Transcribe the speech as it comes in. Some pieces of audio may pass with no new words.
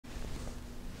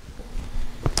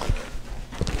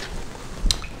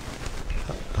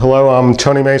Hello, I'm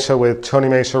Tony Mesa with Tony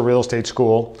Mesa Real Estate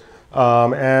School.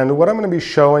 And what I'm going to be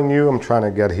showing you, I'm trying to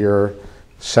get here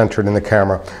centered in the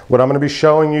camera. What I'm going to be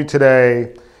showing you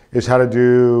today is how to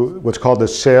do what's called the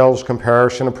sales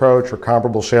comparison approach or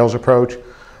comparable sales approach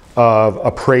of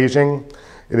appraising.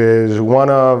 It is one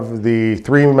of the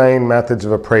three main methods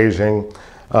of appraising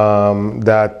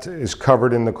that is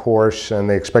covered in the course, and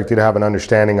they expect you to have an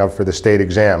understanding of for the state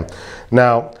exam.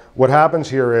 Now, what happens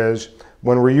here is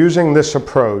when we're using this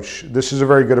approach, this is a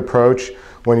very good approach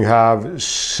when you have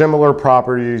similar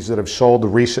properties that have sold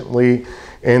recently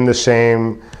in the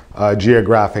same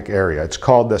geographic area. It's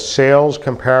called the sales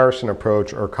comparison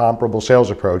approach or comparable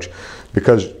sales approach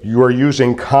because you are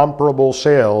using comparable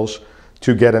sales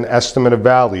to get an estimate of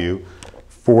value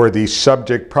for the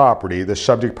subject property. The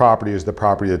subject property is the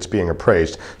property that's being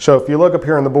appraised. So if you look up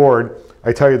here on the board,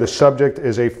 I tell you the subject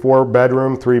is a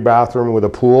 4-bedroom, 3-bathroom with a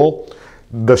pool.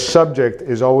 The subject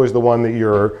is always the one that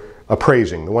you're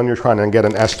appraising, the one you're trying to get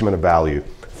an estimate of value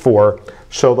for.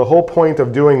 So the whole point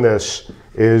of doing this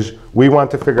is we want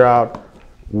to figure out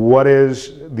what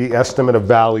is the estimate of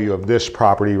value of this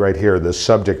property right here, the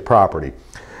subject property.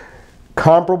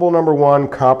 Comparable number 1,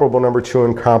 comparable number 2,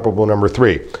 and comparable number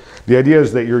 3. The idea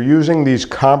is that you're using these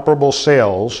comparable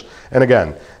sales, and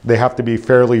again, they have to be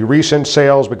fairly recent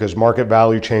sales because market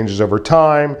value changes over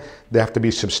time. They have to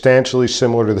be substantially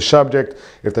similar to the subject.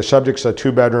 If the subject's a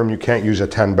 2-bedroom, you can't use a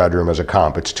 10-bedroom as a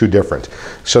comp. It's too different.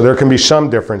 So there can be some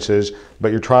differences,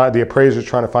 but the appraiser's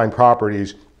trying to find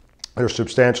properties that are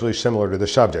substantially similar to the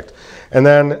subject. And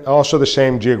then also the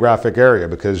same geographic area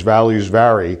because values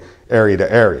vary area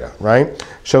to area, right?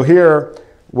 So here,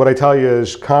 what I tell you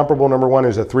is comparable number 1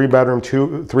 is a 3-bedroom,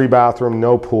 3-bathroom,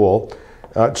 no pool.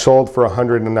 Sold for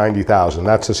 $190,000.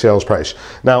 That's the sales price.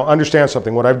 Now understand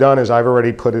something. What I've done is I've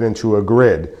already put it into a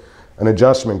grid, an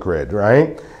adjustment grid,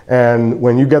 right? And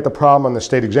when you get the problem on the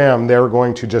state exam, they're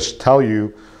going to just tell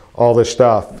you all this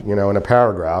stuff, you know, in a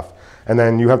paragraph. And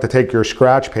then you have to take your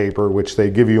scratch paper, which they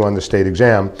give you on the state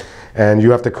exam, and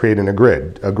you have to create in a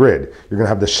grid. You're going to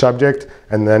have the subject,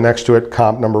 and then next to it,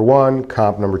 comp number 1,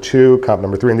 comp number 2, comp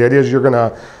number 3. And the idea is you're going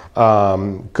to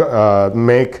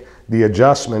make the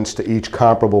adjustments to each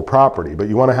comparable property, but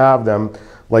you want to have them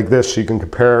like this so you can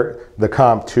compare the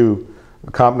comp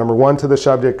number 1 to the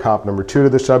subject, comp number 2 to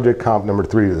the subject, comp number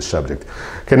 3 to the subject.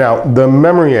 Okay, now the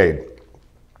memory aid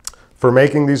for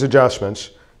making these adjustments,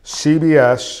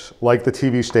 CBS like the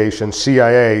TV station,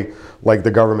 CIA like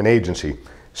the government agency.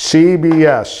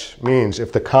 CBS means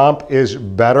if the comp is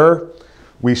better,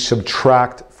 we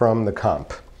subtract from the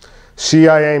comp.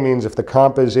 CIA means if the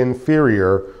comp is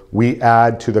inferior, we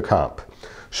add to the comp.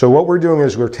 So what we're doing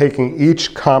is we're taking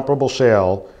each comparable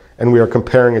sale and we are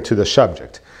comparing it to the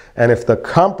subject. And if the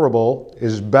comparable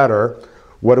is better,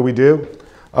 what do?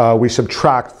 We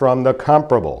subtract from the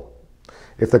comparable.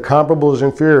 If the comparable is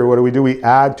inferior, what do? We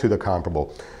add to the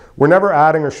comparable. We're never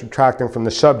adding or subtracting from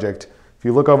the subject. If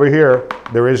you look over here,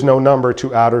 there is no number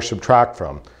to add or subtract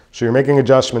from. So you're making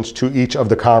adjustments to each of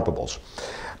the comparables.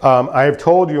 I have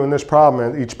told you in this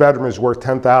problem each bedroom is worth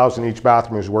 $10,000, each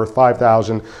bathroom is worth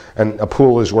 $5,000, and a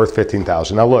pool is worth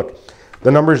 $15,000. Now look, the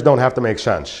numbers don't have to make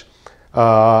sense.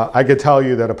 I could tell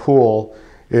you that a pool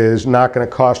is not going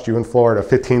to cost you in Florida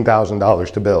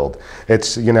 $15,000 to build.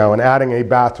 It's, you know, and adding a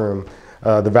bathroom,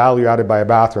 the value added by a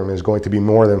bathroom is going to be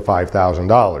more than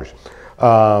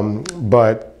 $5,000.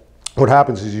 But what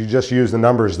happens is you just use the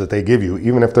numbers that they give you,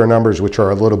 even if they're numbers which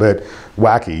are a little bit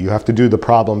wacky. You have to do the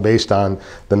problem based on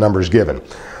the numbers given.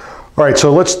 All right,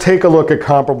 so let's take a look at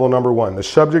comparable number 1. The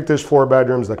subject is 4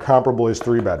 bedrooms, the comparable is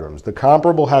 3 bedrooms. The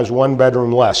comparable has 1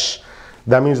 bedroom less.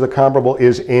 That means the comparable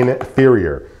is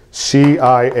inferior,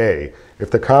 CIA. If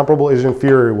the comparable is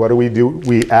inferior, what do?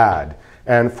 We add.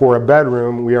 And for a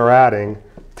bedroom, we are adding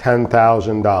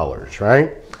 $10,000,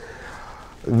 right?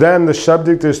 Then the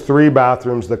subject is 3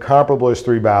 bathrooms, the comparable is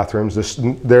 3 bathrooms.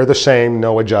 They're the same,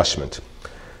 no adjustment.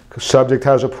 Subject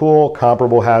has a pool,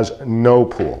 comparable has no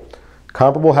pool.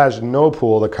 Comparable has no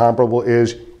pool, the comparable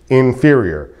is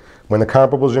inferior. When the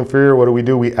comparable is inferior, what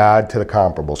do? We add to the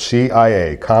comparable.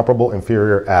 CIA, comparable,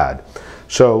 inferior, add.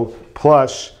 So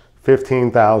plus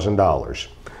 $15,000.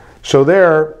 So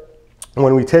there,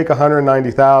 when we take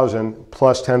 $190,000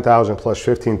 plus $10,000 plus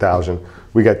 $15,000,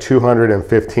 we get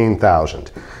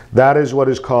 $215,000. That is what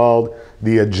is called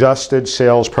the adjusted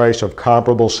sales price of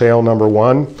comparable sale number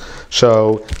 1.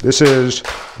 So this is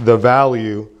the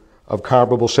value of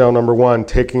comparable sale number 1,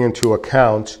 taking into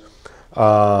account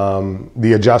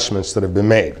the adjustments that have been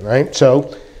made, right?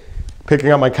 So picking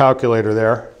up my calculator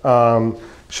there.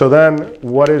 So then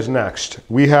what is next?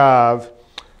 We have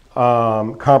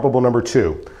comparable number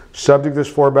 2. Subject is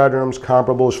 4 bedrooms,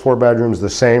 comparable is 4 bedrooms, the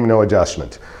same, no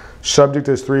adjustment. Subject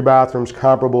is 3 bathrooms,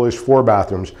 comparable is 4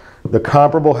 bathrooms. The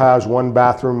comparable has 1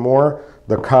 bathroom more,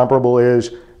 the comparable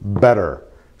is better.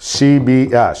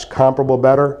 CBS, comparable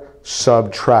better,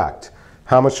 subtract.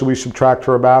 How much do we subtract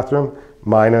for a bathroom?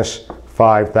 Minus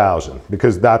 5,000,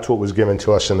 because that's what was given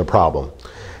to us in the problem.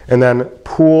 And then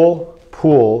pool,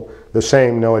 the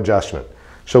same, no adjustment.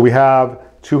 So we have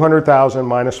 200,000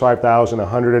 minus 5,000,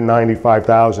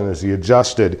 195,000 is the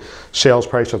adjusted sales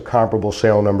price of comparable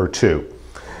sale number 2.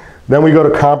 Then we go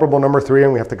to comparable number 3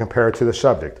 and we have to compare it to the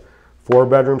subject. 4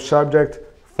 bedroom subject,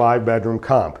 5 bedroom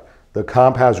comp. The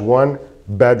comp has 1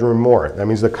 bedroom more. That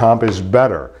means the comp is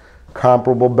better.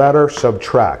 Comparable better,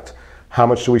 subtract. How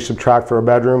much do we subtract for a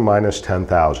bedroom? Minus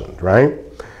 10,000, right?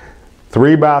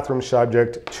 3 bathroom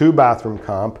subject, 2 bathroom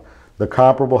comp. The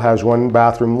comparable has 1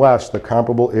 bathroom less. The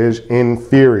comparable is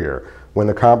inferior. When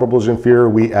the comparable is inferior,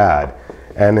 we add.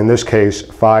 And in this case,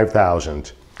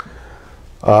 5,000.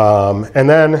 And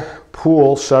then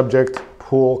pool subject,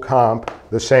 pool comp,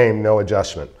 the same, no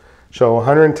adjustment. So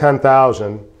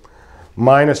 110,000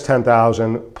 minus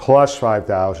 10,000 plus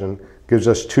 5,000 gives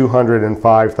us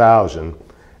 205,000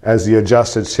 as the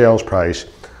adjusted sales price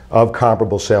of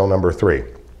comparable sale number 3.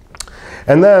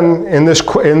 And then in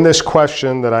this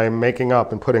question that I'm making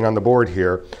up and putting on the board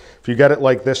here, if you get it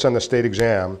like this on the state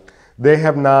exam, they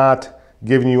have not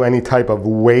given you any type of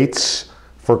weights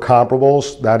for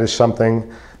comparables. That is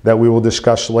something that we will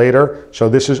discuss later. So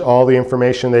this is all the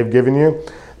information they've given you.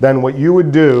 Then what you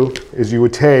would do is you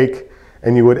would take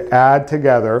and you would add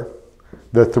together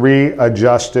the 3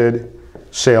 adjusted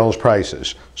sales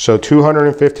prices. So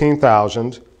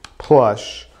 215,000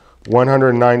 plus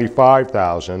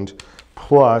 195,000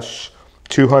 plus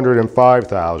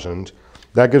 205,000.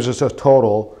 That gives us a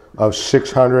total of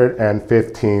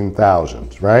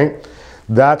 615,000, right?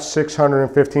 That's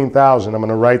 615,000. I'm going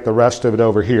to write the rest of it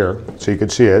over here so you can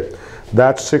see it.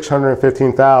 That's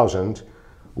 615,000.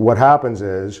 What happens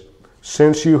is,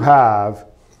 since you have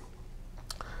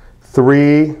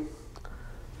 3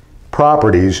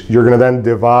 properties, you're going to then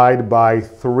divide by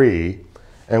 3.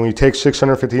 And when you take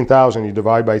 615,000, you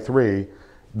divide by 3,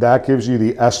 that gives you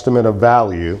the estimate of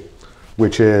value,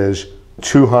 which is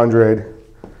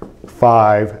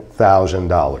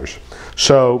 $205,000.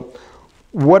 So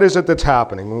what is it that's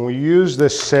happening? When we use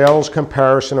this sales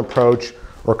comparison approach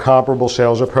or comparable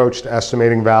sales approach to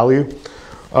estimating value,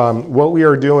 what we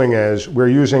are doing is we're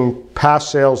using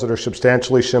past sales that are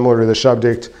substantially similar to the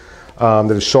subject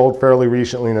that is sold fairly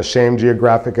recently in the same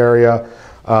geographic area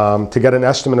to get an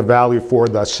estimate of value for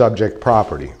the subject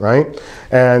property, right?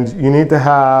 And you need to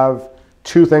have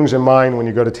 2 things in mind when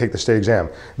you go to take the state exam.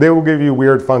 They will give you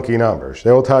weird, funky numbers.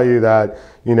 They will tell you that,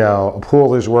 you know, a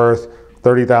pool is worth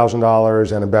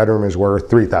 $30,000 and a bedroom is worth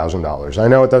 $3,000. I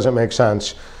know it doesn't make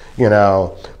sense, you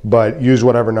know, but use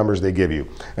whatever numbers they give you.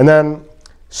 And then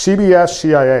CBS,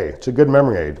 CIA, it's a good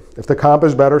memory aid. If the comp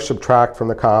is better, subtract from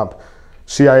the comp.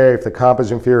 CIA, if the comp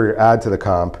is inferior, add to the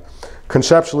comp.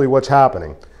 Conceptually, what's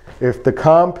happening? If the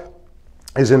comp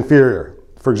is inferior,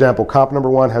 for example, comp number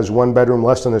 1 has 1 bedroom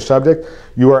less than the subject,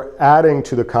 you are adding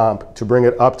to the comp to bring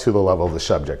it up to the level of the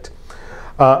subject.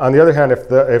 On the other hand, if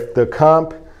the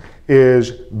comp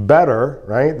is better,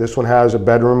 right? This one has a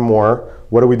bedroom more.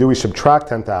 What do? We subtract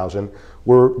 10,000.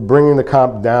 We're bringing the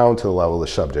comp down to the level of the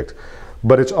subject.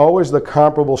 But it's always the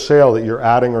comparable sale that you're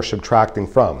adding or subtracting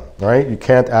from, right? You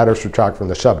can't add or subtract from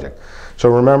the subject. So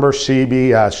remember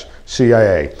CBS,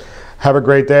 CIA. Have a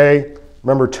great day.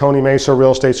 Remember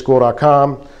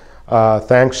TonyMesaRealEstateSchool.com.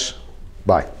 Thanks.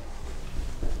 Bye.